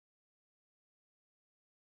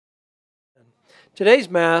Today's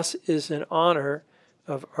Mass is in honor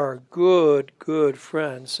of our good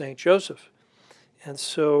friend, St. Joseph. And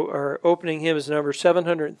so our opening hymn is number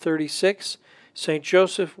 736. St.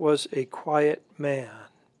 Joseph was a quiet man.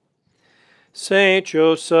 St.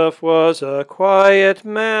 Joseph was a quiet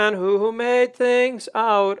man who made things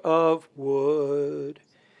out of wood.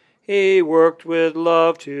 He worked with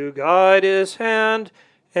love to guide his hand,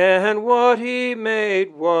 and what he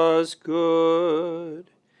made was good.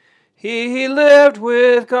 He lived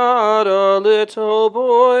with God, a little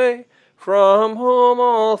boy, from whom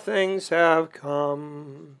all things have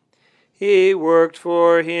come. He worked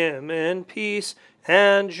for him in peace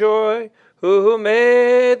and joy, who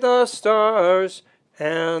made the stars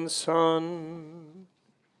and sun.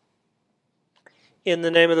 In the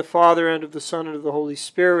name of the Father, and of the Son, and of the Holy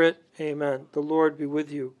Spirit, amen. The Lord be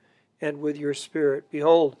with you, and with your spirit.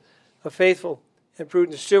 Behold, a faithful and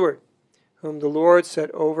prudent steward, whom the Lord set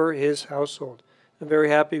over his household. I'm very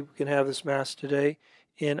happy we can have this Mass today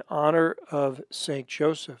in honor of St.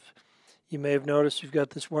 Joseph. You may have noticed we've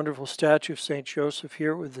got this wonderful statue of St. Joseph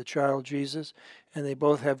here with the child Jesus, and they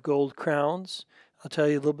both have gold crowns. I'll tell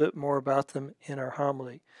you a little bit more about them in our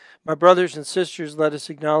homily. My brothers and sisters, let us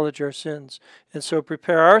acknowledge our sins, and so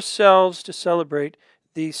prepare ourselves to celebrate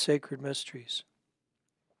these sacred mysteries.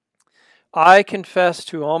 I confess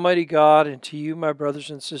to Almighty God and to you, my brothers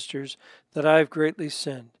and sisters, that I have greatly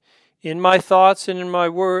sinned, in my thoughts and in my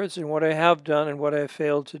words, in what I have done and what I have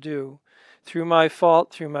failed to do, through my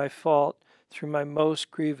fault, through my most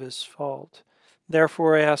grievous fault.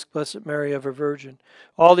 Therefore I ask Blessed Mary, ever Virgin,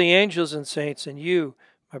 all the angels and saints, and you,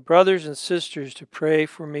 my brothers and sisters, to pray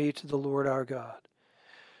for me to the Lord our God.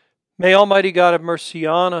 May Almighty God have mercy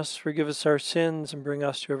on us, forgive us our sins, and bring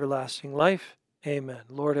us to everlasting life. Amen.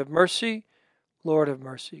 Lord have mercy, Lord have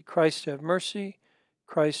mercy. Christ have mercy,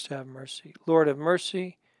 Christ have mercy. Lord have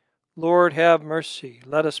mercy, Lord have mercy.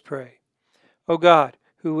 Let us pray. O God,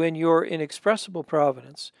 who in your inexpressible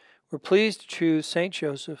providence were pleased to choose St.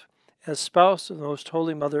 Joseph as spouse of the most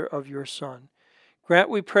holy mother of your Son, grant,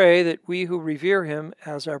 we pray, that we who revere him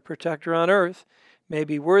as our protector on earth may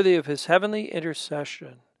be worthy of his heavenly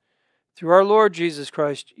intercession. Through our Lord Jesus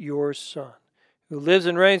Christ, your Son, who lives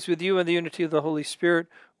and reigns with you in the unity of the Holy Spirit,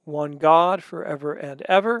 one God, forever and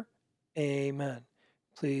ever. Amen.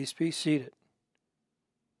 Please be seated.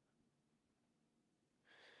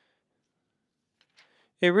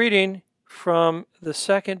 A reading from the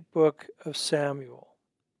second book of Samuel.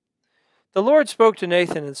 The Lord spoke to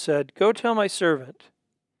Nathan and said, "Go tell my servant,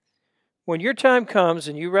 when your time comes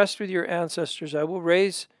and you rest with your ancestors, I will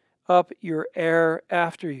raise up your heir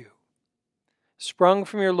after you, sprung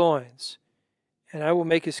from your loins, and I will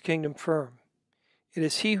make his kingdom firm. It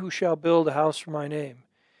is he who shall build a house for my name,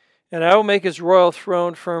 and I will make his royal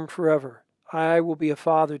throne firm forever. I will be a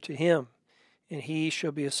father to him, and he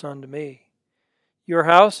shall be a son to me. Your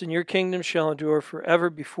house and your kingdom shall endure forever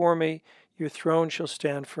before me. Your throne shall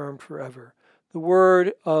stand firm forever." The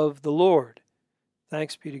word of the Lord.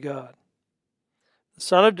 Thanks be to God. The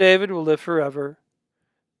Son of David will live forever.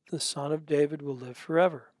 The Son of David will live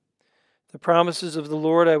forever. The promises of the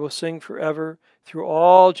Lord I will sing forever. Through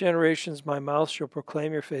all generations my mouth shall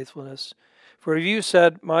proclaim your faithfulness. For you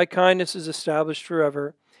said, my kindness is established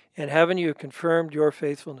forever. In heaven you have confirmed your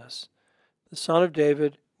faithfulness. The Son of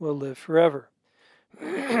David will live forever.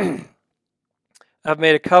 I have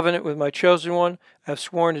made a covenant with my chosen one. I have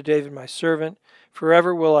sworn to David my servant.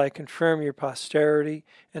 Forever will I confirm your posterity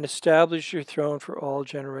and establish your throne for all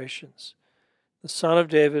generations. The Son of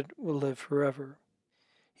David will live forever.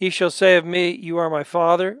 He shall say of me, you are my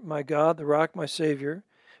Father, my God, the rock, my Savior.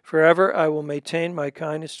 Forever I will maintain my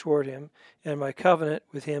kindness toward him, and my covenant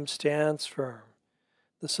with him stands firm.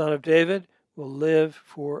 The Son of David will live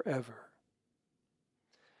forever.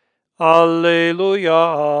 Alleluia,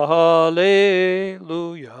 alleluia,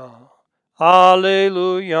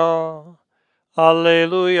 alleluia,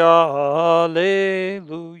 alleluia,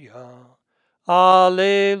 alleluia,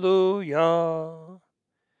 alleluia.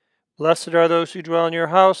 Blessed are those who dwell in your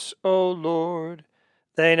house, O Lord.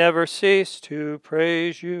 They never cease to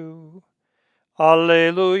praise you.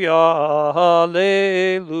 Alleluia,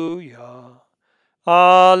 alleluia,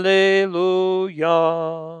 alleluia.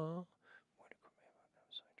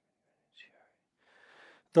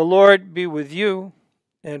 The Lord be with you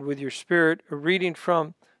and with your spirit. A reading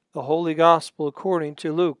from the Holy Gospel according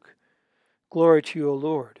to Luke. Glory to you, O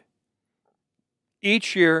Lord.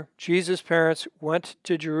 Each year, Jesus' parents went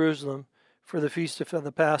to Jerusalem for the feast of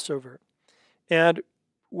the Passover. And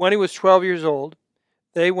when he was 12 years old,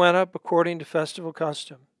 they went up according to festival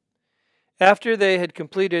custom. After they had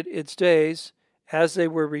completed its days, as they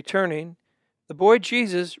were returning, The boy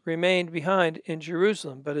Jesus remained behind in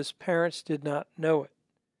Jerusalem, but his parents did not know it.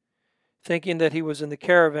 Thinking that he was in the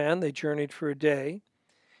caravan, they journeyed for a day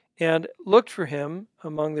and looked for him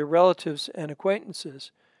among their relatives and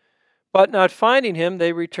acquaintances. But not finding him,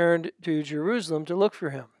 they returned to Jerusalem to look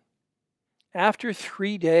for him. After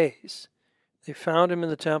 3 days, they found him in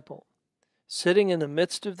the temple, sitting in the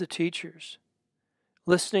midst of the teachers,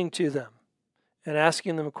 listening to them and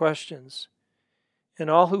asking them questions. And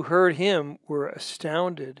all who heard him were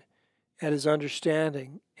astounded at his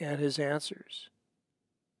understanding and his answers.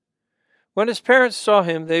 When his parents saw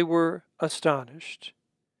him, they were astonished.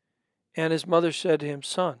 And his mother said to him,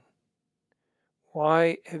 "Son,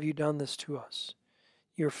 why have you done this to us?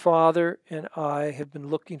 Your father and I have been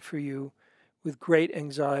looking for you with great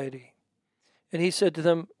anxiety." And he said to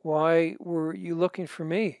them, "Why were you looking for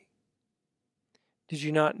me? Did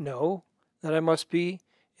you not know that I must be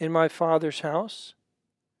in my father's house?"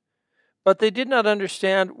 But they did not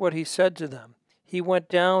understand what he said to them. He went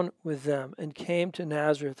down with them and came to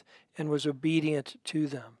Nazareth and was obedient to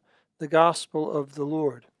them. The gospel of the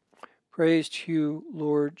Lord. Praise to you,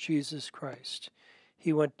 Lord Jesus Christ.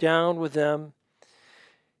 He went down with them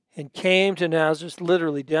and came to Nazareth,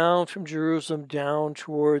 literally down from Jerusalem, down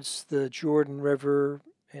towards the Jordan River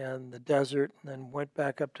and the desert, and then went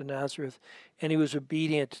back up to Nazareth, and he was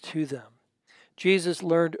obedient to them. Jesus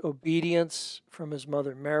learned obedience from his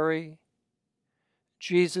mother Mary.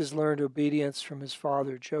 Jesus learned obedience from his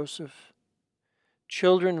father Joseph.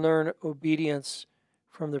 Children learn obedience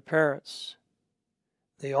from their parents.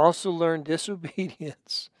 They also learn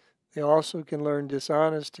disobedience. They also can learn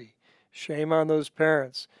dishonesty. Shame on those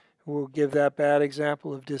parents who will give that bad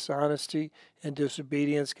example of dishonesty and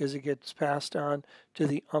disobedience because it gets passed on to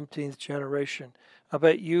the umpteenth generation. I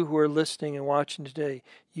bet you who are listening and watching today,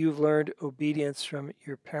 you've learned obedience from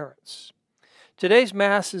your parents. Today's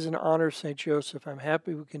Mass is in honor of St. Joseph. I'm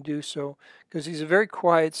happy we can do so because he's a very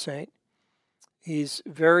quiet saint. He's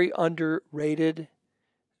very underrated.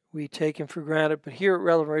 We take him for granted, but here at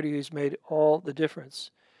Relevant Radio, he's made all the difference.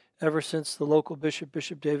 Ever since the local bishop,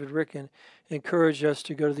 Bishop David Ricken, encouraged us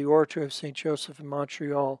to go to the Oratory of St. Joseph in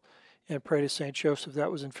Montreal and pray to St. Joseph.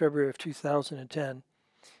 That was in February of 2010.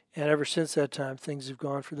 And ever since that time, things have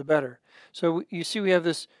gone for the better. So you see we have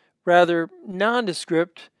this rather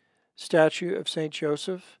nondescript statue of St.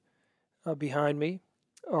 Joseph behind me,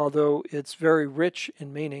 although it's very rich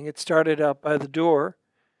in meaning. It started out by the door,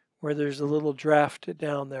 where there's a little draft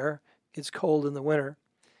down there. It's cold in the winter.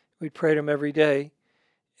 We prayed him every day.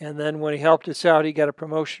 And then when he helped us out, he got a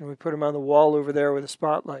promotion. We put him on the wall over there with a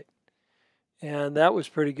spotlight. And that was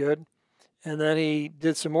pretty good. And then he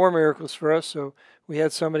did some more miracles for us. So we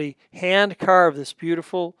had somebody hand carve this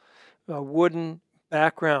beautiful wooden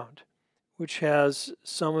background, which has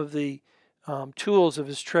some of the tools of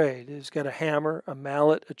his trade. He's got a hammer, a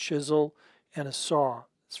mallet, a chisel, and a saw.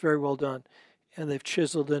 It's very well done. And they've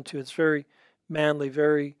chiseled into it. It's very manly,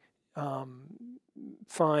 very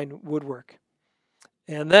fine woodwork.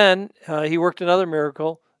 And then he worked another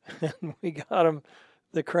miracle, and we got him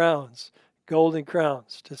the crowns, golden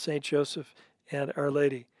crowns to St. Joseph and Our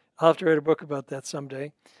Lady. I'll have to write a book about that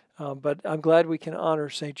someday, but I'm glad we can honor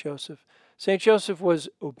St. Joseph. St. Joseph was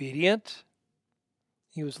obedient.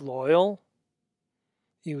 He was loyal.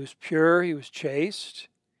 He was pure. He was chaste.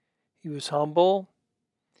 He was humble.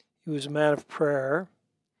 He was a man of prayer.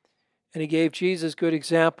 And he gave Jesus good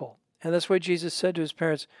example. And that's why Jesus said to his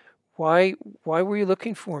parents, Why were you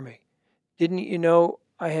looking for me? Didn't you know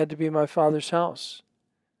I had to be in my Father's house?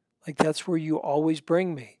 Like that's where you always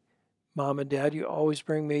bring me. Mom and Dad, you always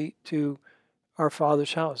bring me to our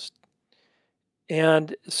Father's house.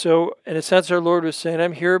 And so, in a sense, our Lord was saying,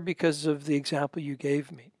 I'm here because of the example you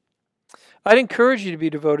gave me. I'd encourage you to be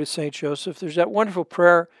devoted to St. Joseph. There's that wonderful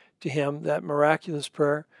prayer to him, that miraculous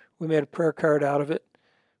prayer. We made a prayer card out of it,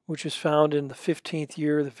 which is found in the 15th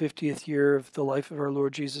year, the 50th year of the life of our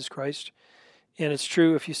Lord Jesus Christ. And it's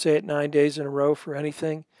true if you say it 9 days in a row for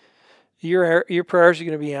anything, your prayers are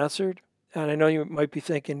going to be answered. And I know you might be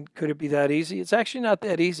thinking, could it be that easy? It's actually not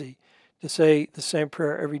that easy to say the same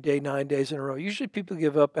prayer every day, 9 days in a row. Usually people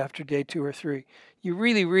give up after day 2 or 3. You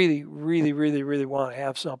really, really, really, really, really want to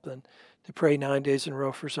have something to pray 9 days in a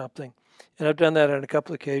row for something. And I've done that on a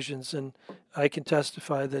couple occasions, and I can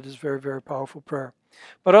testify that it's very, very powerful prayer.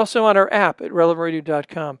 But also on our app at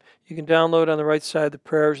relevantradio.com, you can download on the right side the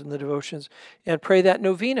prayers and the devotions and pray that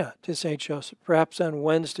novena to St. Joseph, perhaps on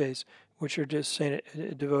Wednesdays, which are just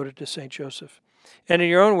devoted to St. Joseph. And in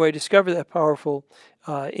your own way, discover that powerful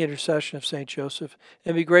intercession of St. Joseph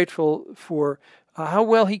and be grateful for how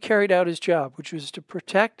well he carried out his job, which was to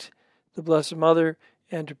protect the Blessed Mother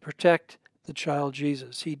and to protect the child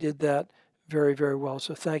Jesus. He did that very, very well.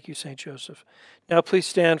 So thank you, St. Joseph. Now please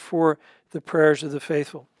stand for the prayers of the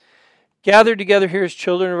faithful. Gathered together here as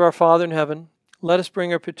children of our Father in heaven, let us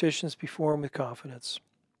bring our petitions before him with confidence.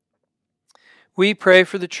 We pray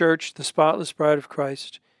for the Church, the spotless bride of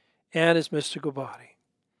Christ, and his mystical body,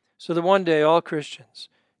 so that one day all Christians,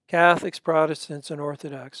 Catholics, Protestants, and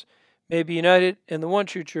Orthodox, may be united in the one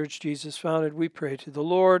true Church Jesus founded. We pray to the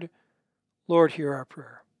Lord. Lord, hear our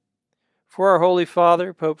prayer. For our Holy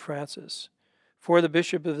Father, Pope Francis, for the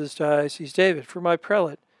Bishop of this diocese, David, for my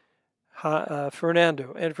prelate,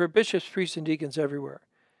 Fernando, and for bishops, priests, and deacons everywhere,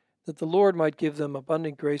 that the Lord might give them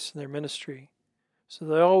abundant grace in their ministry, so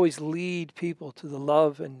they always lead people to the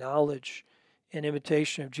love and knowledge and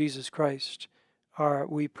imitation of Jesus Christ.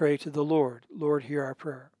 We pray to the Lord. Lord, hear our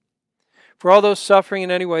prayer. For all those suffering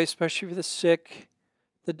in any way, especially for the sick,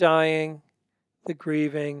 the dying, the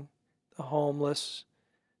grieving, the homeless,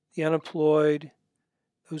 the unemployed,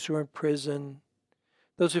 those who are in prison,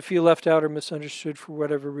 those who feel left out or misunderstood for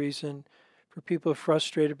whatever reason, for people who are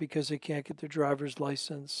frustrated because they can't get their driver's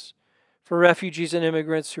license, for refugees and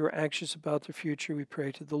immigrants who are anxious about their future, we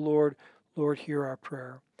pray to the Lord. Lord, hear our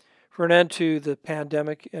prayer. For an end to the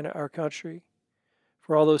pandemic in our country,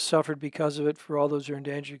 for all those suffered because of it, for all those who are in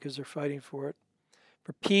danger because they're fighting for it,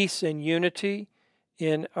 for peace and unity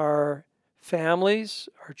in our families,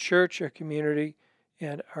 our church, our community,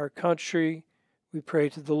 and our country, we pray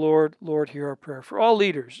to the Lord. Lord, hear our prayer. For all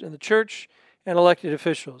leaders in the church and elected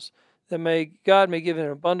officials, that God may give an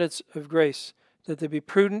abundance of grace, that they be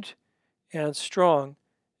prudent and strong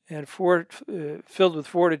and filled with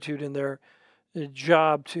fortitude in their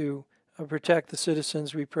job to protect the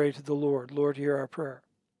citizens, we pray to the Lord. Lord, hear our prayer.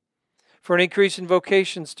 For an increase in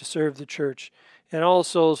vocations to serve the church and all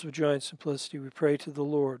souls with joy and simplicity, we pray to the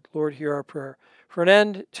Lord. Lord, hear our prayer. For an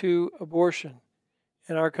end to abortion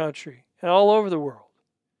in our country and all over the world,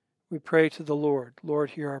 we pray to the Lord.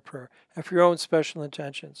 Lord, hear our prayer. And for your own special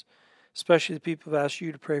intentions, especially the people who have asked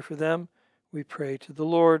you to pray for them, we pray to the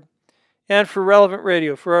Lord. And for Relevant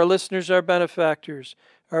Radio, for our listeners, our benefactors,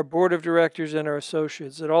 our board of directors, and our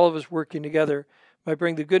associates, that all of us working together might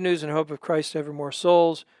bring the good news and hope of Christ to ever more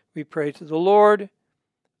souls, we pray to the Lord.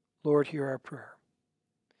 Lord, hear our prayer.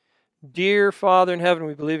 Dear Father in heaven,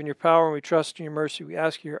 we believe in your power and we trust in your mercy. We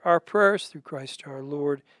ask you our prayers through Christ our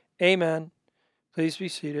Lord. Amen. Please be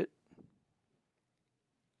seated.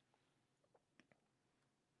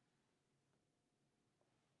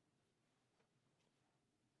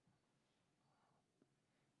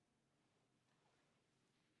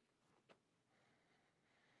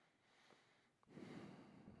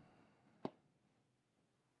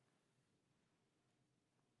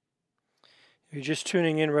 If you're just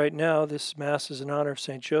tuning in right now, this Mass is in honor of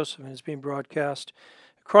St. Joseph and is being broadcast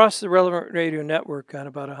across the Relevant Radio Network on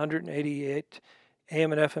about 188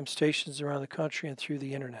 AM and FM stations around the country and through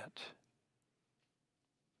the internet.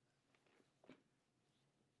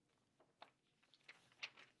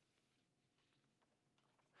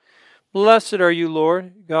 Blessed are you,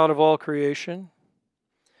 Lord, God of all creation.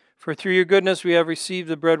 For through your goodness we have received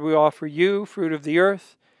the bread we offer you, fruit of the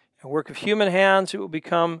earth, and work of human hands. It will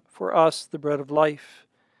become for us the bread of life.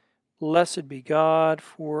 Blessed be God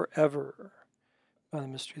forever. By the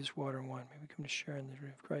mystery of this water and wine, may we come to share in the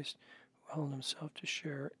drink of Christ, who held himself to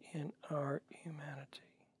share in our humanity.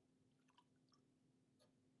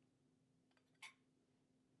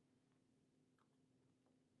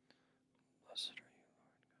 Blessed are you.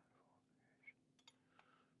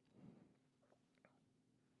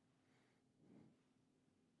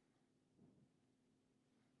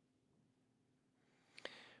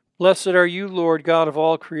 Blessed are you, Lord, God of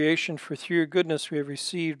all creation, for through your goodness we have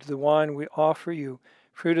received the wine we offer you,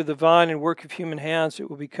 fruit of the vine and work of human hands.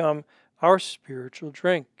 It will become our spiritual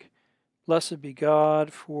drink. Blessed be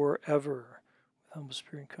God forever. With humble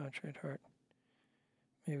spirit and contrite heart,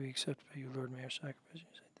 may we accept by you, Lord, may our sacrifices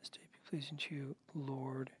this day be pleasing to you,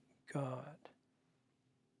 Lord God.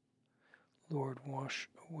 Lord, wash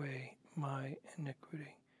away my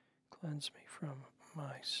iniquity. Cleanse me from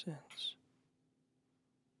my sins.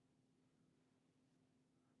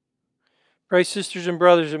 Pray, sisters and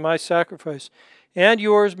brothers, that my sacrifice and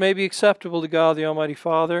yours may be acceptable to God, the Almighty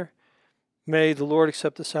Father. May the Lord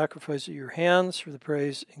accept the sacrifice at your hands for the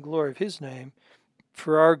praise and glory of his name,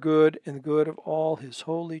 for our good and the good of all his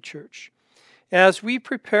holy church. As we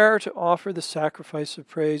prepare to offer the sacrifice of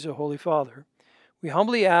praise, O Holy Father, we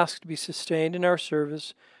humbly ask to be sustained in our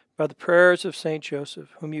service by the prayers of St. Joseph,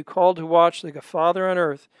 whom you called to watch like a father on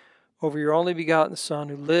earth over your only begotten Son,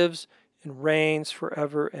 who lives and reigns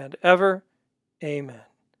forever and ever. Amen.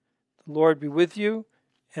 The Lord be with you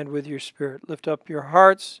and with your spirit. Lift up your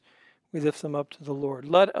hearts. we lift them up to the Lord.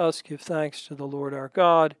 Let us give thanks to the Lord our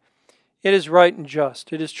God. It is right and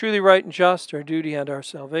just. It is truly right and just, our duty and our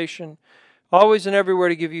salvation, always and everywhere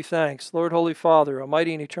to give you thanks, Lord, Holy Father,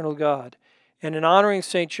 Almighty and eternal God, and in honoring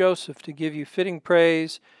St. Joseph, to give you fitting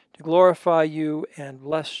praise, to glorify you and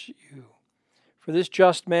bless you. For this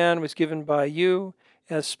just man was given by you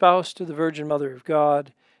as spouse to the Virgin Mother of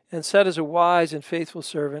God, and set as a wise and faithful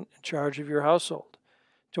servant in charge of your household,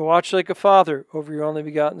 to watch like a father over your only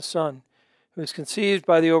begotten Son, who is conceived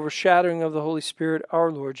by the overshadowing of the Holy Spirit,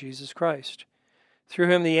 our Lord Jesus Christ. Through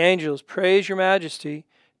him the angels praise your majesty,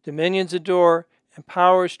 dominions adore, and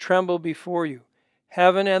powers tremble before you.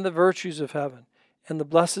 Heaven and the virtues of heaven, and the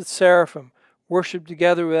blessed seraphim worship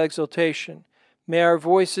together with exultation. May our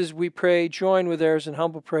voices, we pray, join with theirs in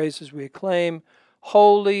humble praise as we acclaim,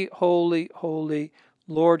 Holy, holy, holy,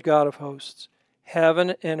 Lord God of hosts.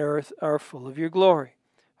 Heaven and earth are full of your glory.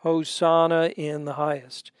 Hosanna in the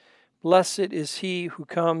highest. Blessed is he who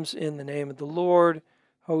comes in the name of the Lord.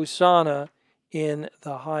 Hosanna in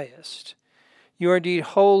the highest. You are indeed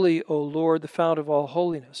holy, O Lord, the fount of all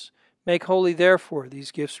holiness. Make holy, therefore,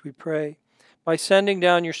 these gifts, we pray, by sending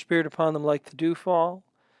down your Spirit upon them like the dewfall,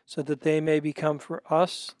 so that they may become for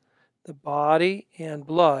us the body and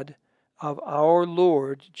blood of our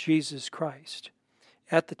Lord Jesus Christ.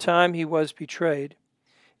 At the time he was betrayed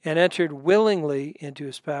and entered willingly into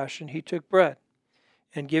his passion, he took bread,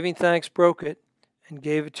 and giving thanks broke it, and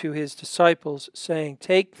gave it to his disciples, saying,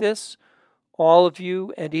 Take this, all of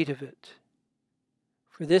you, and eat of it.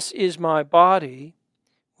 For this is my body,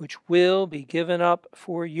 which will be given up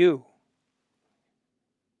for you.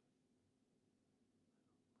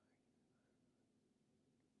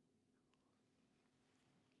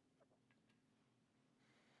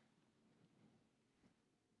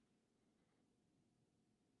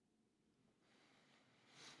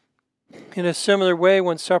 In a similar way,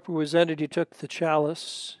 when supper was ended, he took the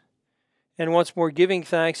chalice, and once more giving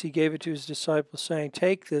thanks, he gave it to his disciples, saying,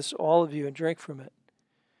 Take this, all of you, and drink from it.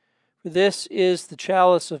 For this is the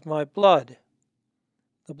chalice of my blood,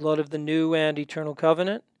 the blood of the new and eternal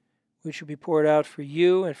covenant, which will be poured out for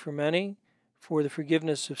you and for many, for the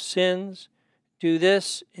forgiveness of sins. Do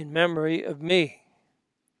this in memory of me.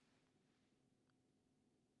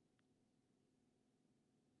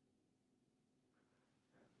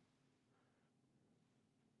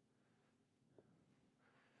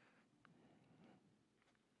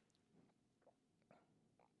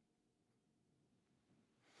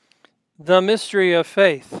 The mystery of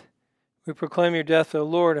faith. We proclaim your death, O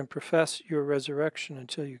Lord, and profess your resurrection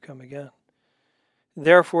until you come again.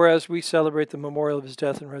 Therefore, as we celebrate the memorial of his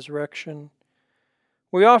death and resurrection,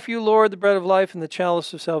 we offer you, Lord, the bread of life and the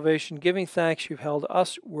chalice of salvation, giving thanks you've held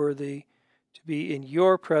us worthy to be in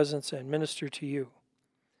your presence and minister to you.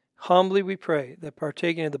 Humbly we pray that,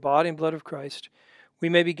 partaking of the body and blood of Christ, we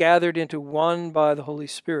may be gathered into one by the Holy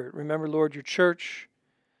Spirit. Remember, Lord, your church,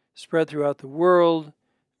 spread throughout the world.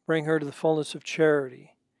 Bring her to the fullness of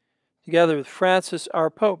charity. Together with Francis, our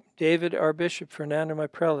Pope, David, our Bishop, Fernando, my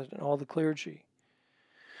Prelate, and all the clergy.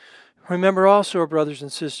 Remember also our brothers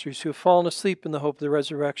and sisters who have fallen asleep in the hope of the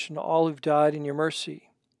resurrection, all who've died in your mercy.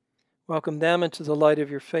 Welcome them into the light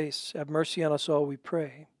of your face. Have mercy on us all, we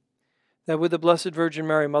pray. That with the Blessed Virgin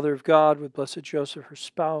Mary, Mother of God, with Blessed Joseph, her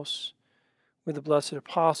spouse, with the blessed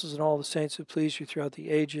apostles and all the saints who please you throughout the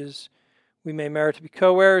ages, we may merit to be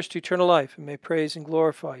co-heirs to eternal life and may praise and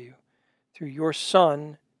glorify you through your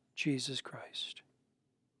Son, Jesus Christ.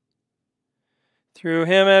 Through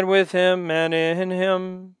him and with him and in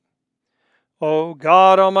him, O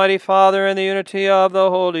God, Almighty Father, in the unity of the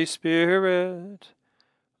Holy Spirit,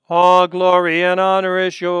 all glory and honor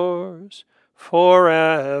is yours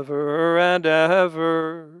forever and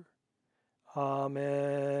ever.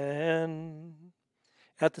 Amen.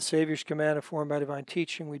 At the Savior's command, informed by divine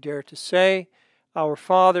teaching, we dare to say, Our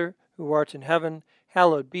Father, who art in heaven,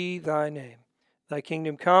 hallowed be thy name. Thy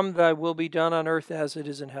kingdom come, thy will be done on earth as it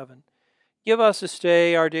is in heaven. Give us this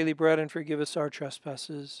day our daily bread, and forgive us our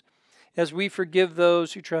trespasses, as we forgive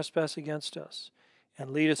those who trespass against us.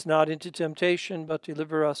 And lead us not into temptation, but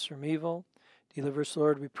deliver us from evil. Deliver us,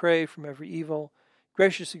 Lord, we pray, from every evil.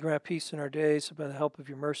 Graciously grant peace in our days, so by the help of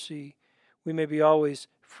your mercy we may be always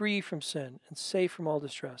free from sin and safe from all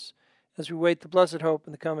distress, as we wait the blessed hope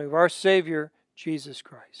and the coming of our Savior, Jesus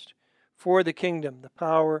Christ. For the kingdom, the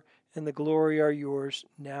power, and the glory are yours,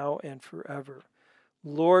 now and forever.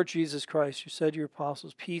 Lord Jesus Christ, you said to your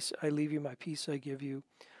apostles, Peace I leave you, my peace I give you.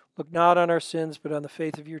 Look not on our sins, but on the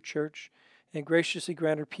faith of your church, and graciously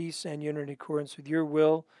grant her peace and unity in accordance with your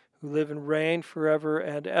will, who live and reign forever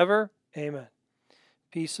and ever. Amen.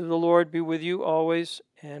 Peace of the Lord be with you always,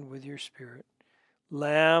 and with your spirit.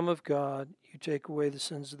 Lamb of God, you take away the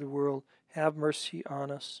sins of the world, have mercy on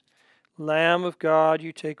us. Lamb of God,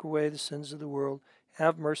 you take away the sins of the world,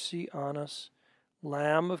 have mercy on us.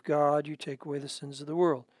 Lamb of God, you take away the sins of the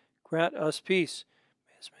world, grant us peace.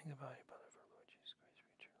 May us make the body and blood of our Lord Jesus Christ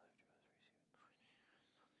reach your life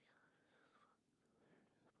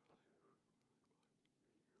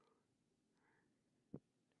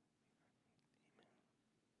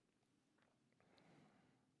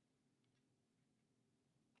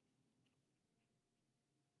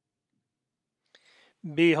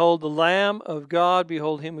to us. Behold the Lamb of God,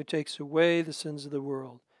 behold him who takes away the sins of the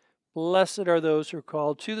world. Blessed are those who are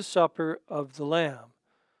called to the supper of the Lamb.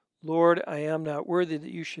 Lord, I am not worthy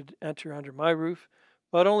that you should enter under my roof,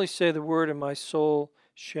 but only say the word, and my soul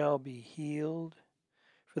shall be healed.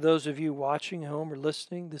 For those of you watching home or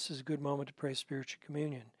listening, this is a good moment to pray spiritual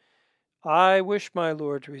communion. I wish, my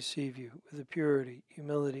Lord, to receive you with the purity,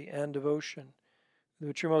 humility, and devotion with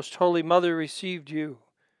which your most holy mother received you,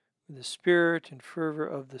 with the spirit and fervor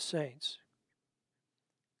of the saints.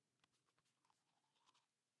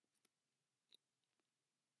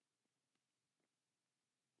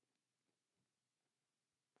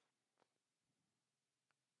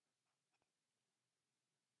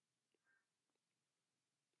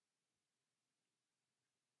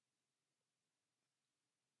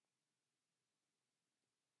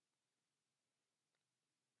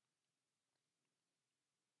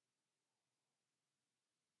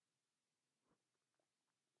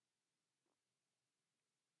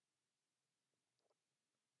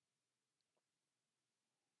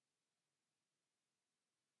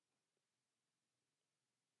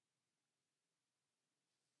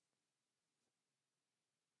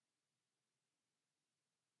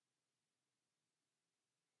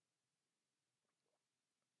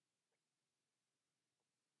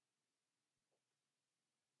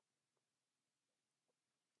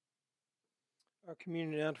 Our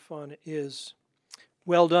communion antiphon is,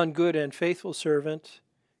 well done, good and faithful servant.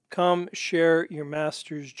 Come share your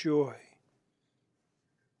master's joy.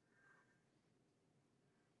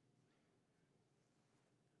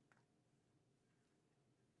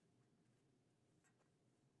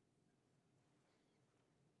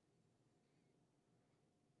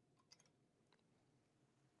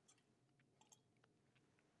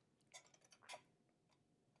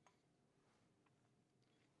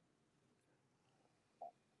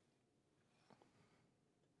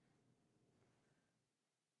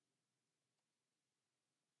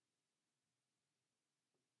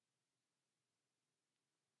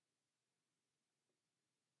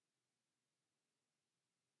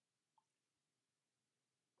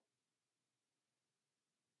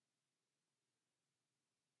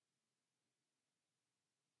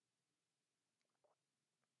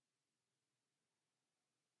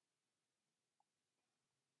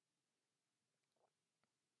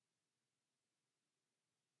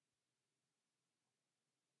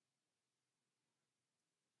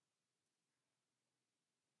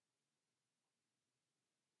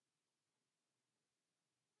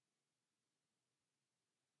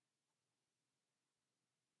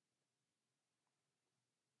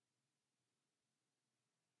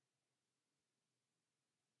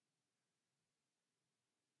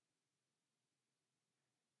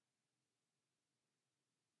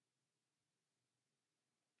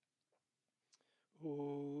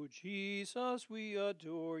 O Jesus, we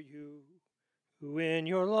adore you, who in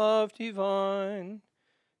your love divine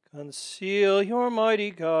conceal your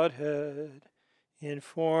mighty Godhead in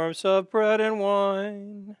forms of bread and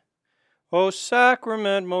wine. O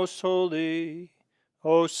sacrament most holy,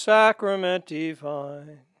 O sacrament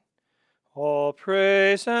divine, all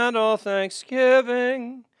praise and all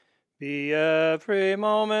thanksgiving be every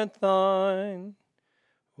moment thine.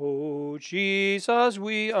 O Jesus,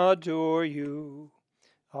 we adore you,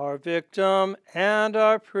 our victim and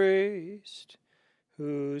our priest,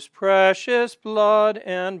 whose precious blood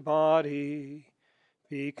and body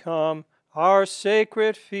become our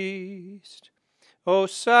sacred feast. O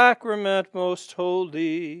sacrament most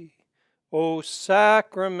holy, O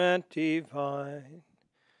sacrament divine,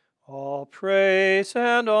 all praise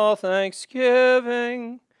and all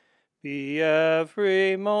thanksgiving be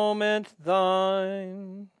every moment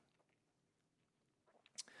thine.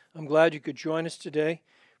 I'm glad you could join us today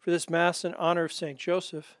for this Mass in honor of St.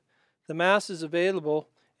 Joseph. The Mass is available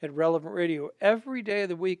at Relevant Radio every day of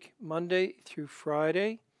the week, Monday through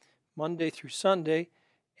Friday, Monday through Sunday,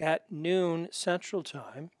 at noon Central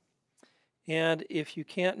Time. And if you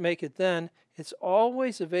can't make it then, it's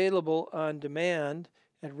always available on demand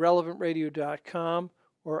at relevantradio.com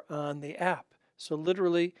or on the app. So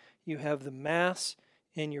literally, you have the Mass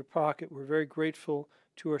in your pocket. We're very grateful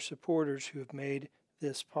to our supporters who have made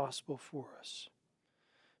this possible for us.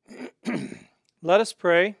 Let us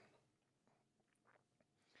pray.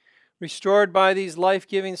 Restored by these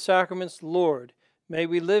life-giving sacraments, Lord, may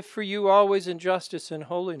we live for you always in justice and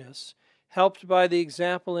holiness, helped by the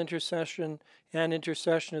example, intercession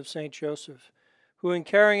of Saint Joseph, who in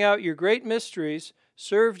carrying out your great mysteries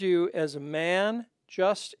served you as a man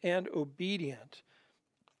just and obedient.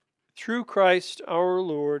 Through Christ our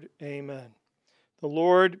Lord. Amen. The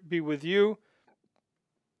Lord be with you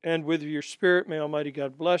and with your spirit. May Almighty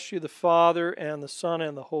God bless you, the Father and the Son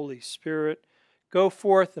and the Holy Spirit. Go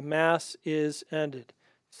forth, the Mass is ended.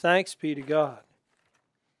 Thanks be to God.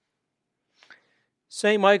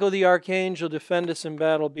 Saint Michael the Archangel, defend us in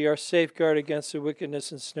battle, be our safeguard against the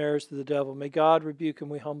wickedness and snares of the devil. May God rebuke him,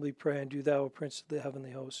 we humbly pray, and do thou, O Prince of the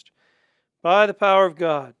heavenly host, by the power of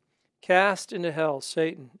God, cast into hell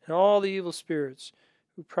Satan and all the evil spirits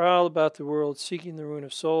who prowl about the world, seeking the ruin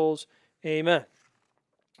of souls. Amen.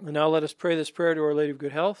 And now let us pray this prayer to Our Lady of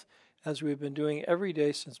Good Health, as we have been doing every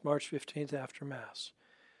day since March 15th after Mass.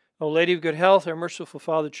 O Lady of Good Health, our merciful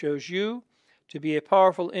Father chose you to be a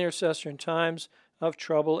powerful intercessor in times of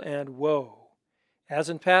trouble and woe. As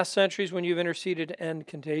in past centuries when you've interceded to end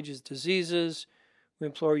contagious diseases, we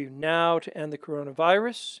implore you now to end the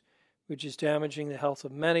coronavirus, which is damaging the health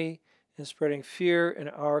of many and spreading fear in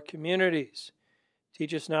our communities.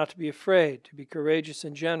 Teach us not to be afraid, to be courageous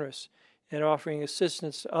and generous, and offering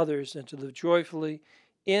assistance to others, and to live joyfully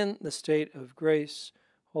in the state of grace.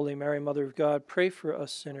 Holy Mary, Mother of God, pray for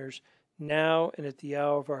us sinners, now and at the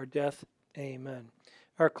hour of our death. Amen.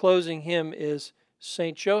 Our closing hymn is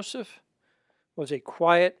Saint Joseph was a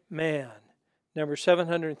quiet man, number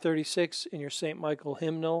 736 in your Saint Michael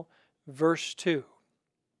hymnal, verse 2.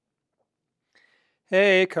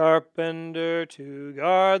 A carpenter to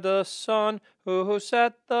guard the sun, who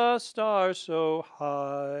set the stars so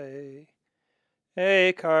high.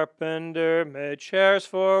 A carpenter made chairs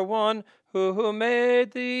for one, who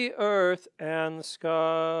made the earth and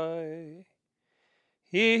sky.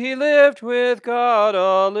 He lived with God,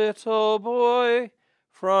 a little boy,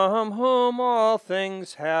 from whom all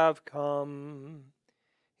things have come.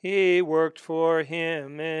 He worked for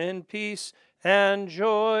him in peace and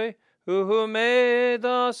joy, who made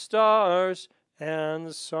the stars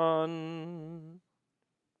and sun.